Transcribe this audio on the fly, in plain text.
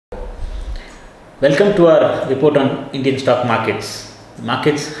Welcome to our report on Indian stock markets. The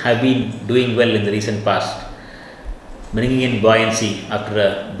markets have been doing well in the recent past, bringing in buoyancy after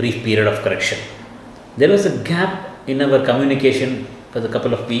a brief period of correction. There was a gap in our communication for a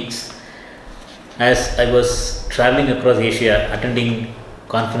couple of weeks as I was traveling across Asia attending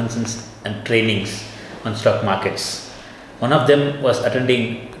conferences and trainings on stock markets. One of them was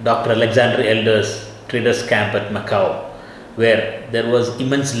attending Dr. Alexander Elder's traders camp at Macau, where there was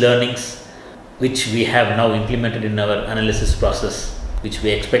immense learnings which we have now implemented in our analysis process, which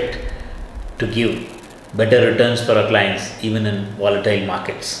we expect to give better returns for our clients even in volatile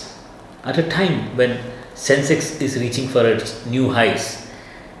markets. At a time when Sensex is reaching for its new highs,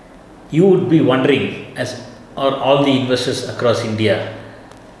 you would be wondering, as are all the investors across India,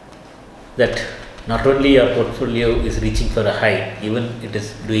 that not only our portfolio is reaching for a high, even it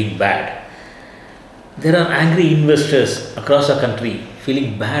is doing bad. There are angry investors across our country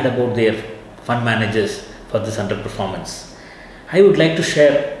feeling bad about their fund managers for this underperformance. I would like to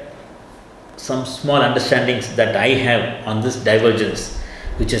share some small understandings that I have on this divergence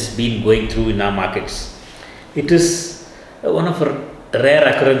which has been going through in our markets. It is one of rare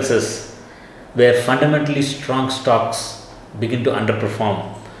occurrences where fundamentally strong stocks begin to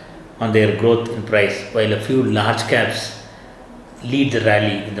underperform on their growth in price, while a few large caps lead the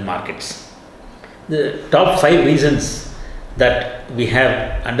rally in the markets. The top 5 reasons that we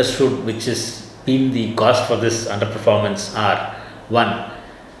have understood which has been the cause for this underperformance are: 1.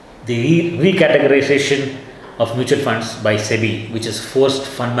 The recategorization of mutual funds by SEBI, which has forced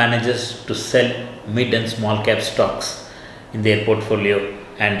fund managers to sell mid and small cap stocks in their portfolio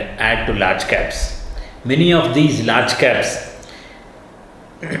and add to large caps. Many of these large caps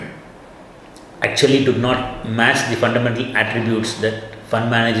actually do not match the fundamental attributes that fund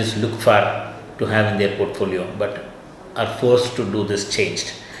managers look for to have in their portfolio, but are forced to do this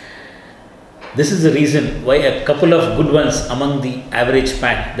change. This is the reason why a couple of good ones among the average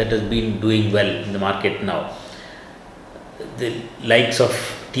pack that has been doing well in the market now, the likes of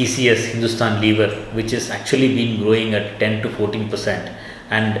TCS, Hindustan Lever, which has actually been growing at 10 to 14%,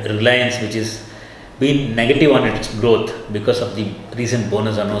 and Reliance, which has been negative on its growth because of the recent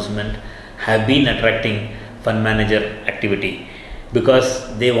bonus announcement, have been attracting fund manager activity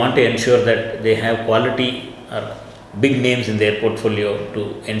because they want to ensure that they have quality or big names in their portfolio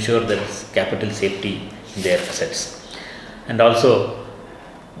to ensure there is capital safety in their assets. And also,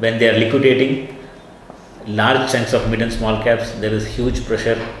 when they are liquidating large chunks of mid and small caps, there is huge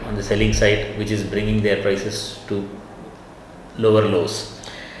pressure on the selling side, which is bringing their prices to lower lows.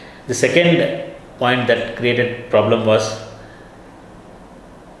 The second point that created problem was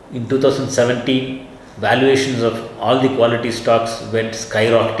in 2017, valuations of all the quality stocks went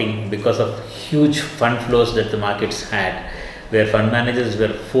skyrocketing because of huge fund flows that the markets had, where fund managers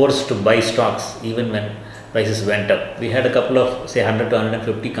were forced to buy stocks even when prices went up. We had a couple of, say, 100 to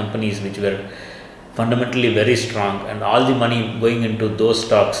 150 companies which were fundamentally very strong, and all the money going into those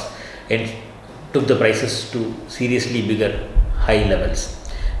stocks and took the prices to seriously bigger high levels.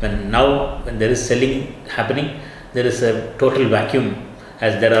 When there is selling happening, there is a total vacuum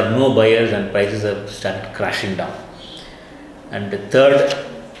as there are no buyers and prices have started crashing down. And the third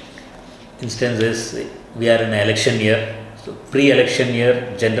instance is we are in an election year. So pre-election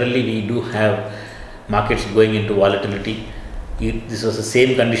year, generally we do have markets going into volatility. This was the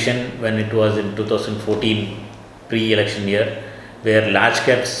same condition when it was in 2014 pre-election year, where large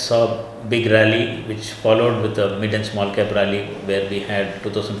caps saw big rally which followed with a mid and small cap rally, where we had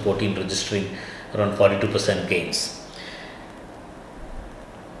 2014 registering around 42% gains.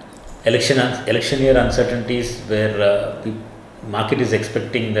 Election year uncertainties, where the market is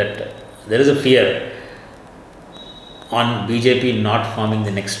expecting that there is a fear on BJP not forming the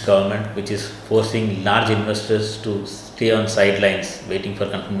next government, which is forcing large investors to stay on sidelines waiting for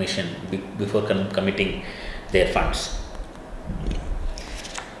confirmation before committing their funds.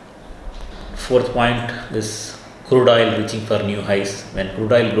 Fourth point is crude oil reaching for new highs. When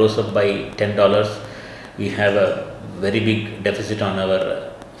crude oil goes up by $10, we have a very big deficit on our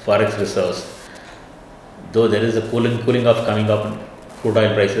forex reserves. Though there is a cooling off coming up in crude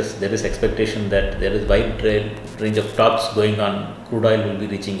oil prices, there is expectation that there is wide range of tops going on. Crude oil will be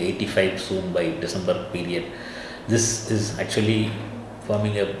reaching 85 soon by December period. This is actually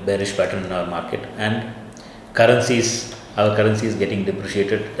forming a bearish pattern in our market. And our currency is getting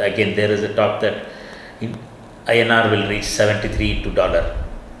depreciated. Again, there is a talk that INR will reach 73 to dollar.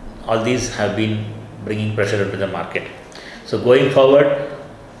 All these have been bringing pressure into the market. So going forward,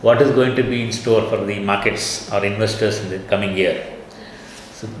 what is going to be in store for the markets or investors in the coming year?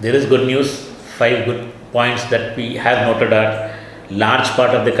 So there is good news. 5 good points that we have noted are: large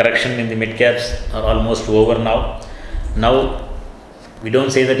part of the correction in the mid caps are almost over now. Now, we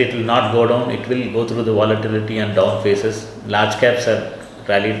don't say that it will not go down, it will go through the volatility and down phases. Large caps have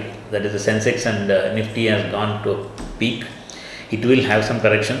rallied, that is the Sensex and Nifty has gone to a peak. It will have some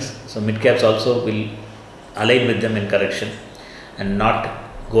corrections. So, mid caps also will align with them in correction and not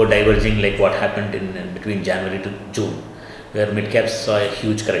go diverging like what happened in between January to June, where mid caps saw a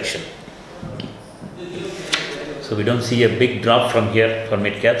huge correction. So, we don't see a big drop from here for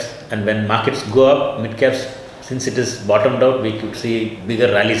mid caps, and when markets go up, mid caps, since it is bottomed out, we could see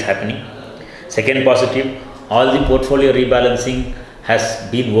bigger rallies happening. Second positive, all the portfolio rebalancing has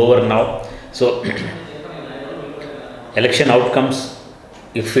been over now. So, election outcomes,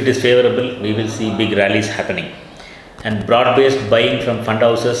 if it is favorable, we will see big rallies happening. And broad-based buying from fund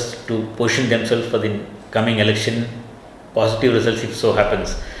houses to position themselves for the coming election, positive results if so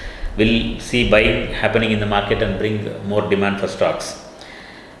happens, will see buying happening in the market and bring more demand for stocks.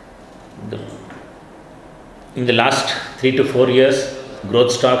 In the last 3 to 4 years,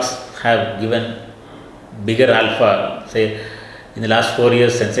 growth stocks have given bigger alpha. Say, in the last 4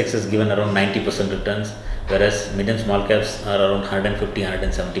 years, Sensex has given around 90% returns, whereas mid and small caps are around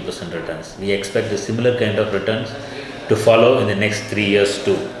 150-170% returns. We expect a similar kind of returns to follow in the next 3 years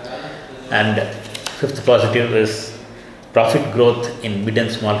too. And fifth positive is profit growth in mid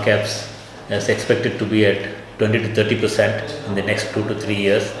and small caps is expected to be at 20 to 30% in the next 2 to 3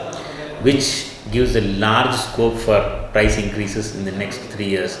 years, which gives a large scope for price increases in the next 3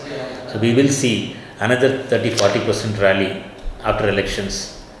 years. So, we will see another 30-40% rally after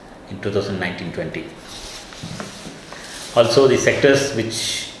elections in 2019-20. Also, the sectors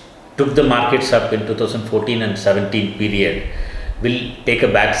which took the markets up in 2014 and 17 period will take a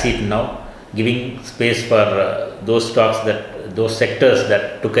back seat now, giving space for those sectors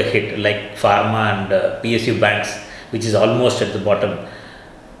that took a hit, like pharma and PSU banks, which is almost at the bottom,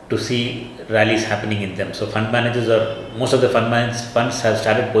 to see rallies happening in them. So, most of the funds have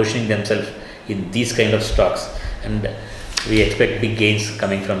started positioning themselves in these kind of stocks, and we expect big gains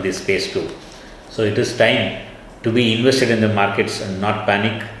coming from this space too. So, it is time to be invested in the markets and not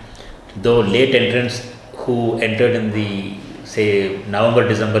panic. Though late entrants who entered in the, say, November,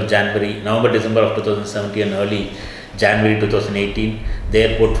 December of 2017 and early January 2018,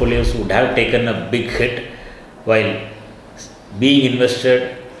 their portfolios would have taken a big hit, while being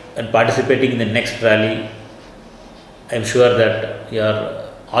invested and participating in the next rally, I am sure that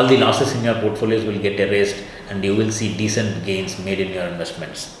all the losses in your portfolios will get erased and you will see decent gains made in your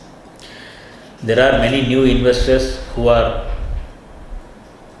investments. There are many new investors who are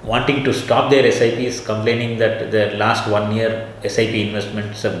wanting to stop their SIPs, complaining that their last 1 year SIP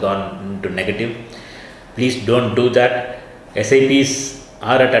investments have gone into negative. Please don't do that. SIPs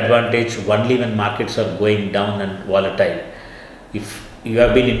are at advantage only when markets are going down and volatile. If you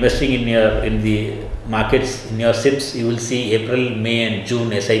have been investing in the markets in your SIPs, you will see April, May and June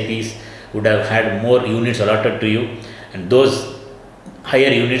SIPs would have had more units allotted to you, and those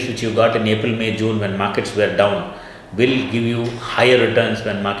higher units which you got in April, May, June when markets were down will give you higher returns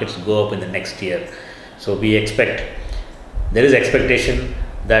when markets go up in the next year. So, there is expectation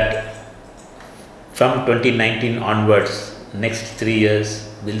that from 2019 onwards, next 3 years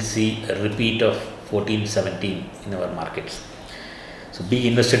will see a repeat of 14-17 in our markets. So, be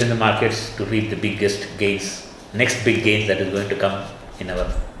invested in the markets to reap the biggest gains, next big gains that is going to come in our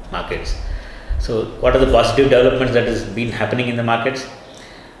markets. So, what are the positive developments that has been happening in the markets?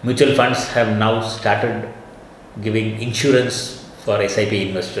 Mutual funds have now started giving insurance for SIP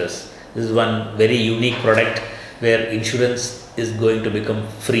investors. This is one very unique product where insurance is going to become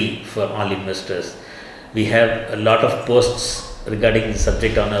free for all investors. We have a lot of posts regarding the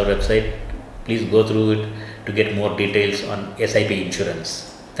subject on our website. Please go through it to get more details on SIP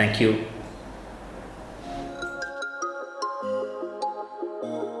insurance. Thank you.